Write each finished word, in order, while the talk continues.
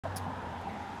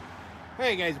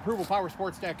Hey guys,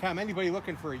 ApprovalPowersports.com. Anybody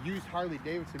looking for a used Harley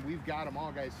Davidson, we've got them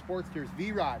all, guys. Sportsters,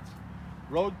 V-Rods,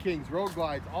 Road Kings, Road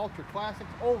Glides, Ultra Classics,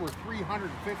 over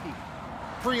 350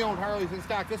 pre-owned Harleys in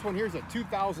stock. This one here's a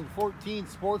 2014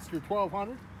 Sportster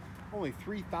 1200. Only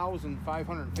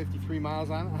 3,553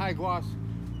 miles on it. High gloss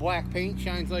black paint,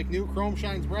 shines like new. Chrome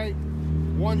shines bright.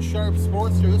 One sharp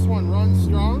Sportster. This one runs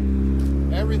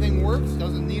strong. Everything works,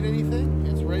 doesn't need anything.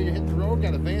 It's ready to hit the road.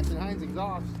 Got a Vance and Hines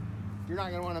exhaust. You're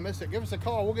not going to want to miss it. Give us a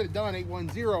call. We'll get it done.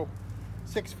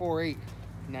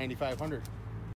 810-648-9500.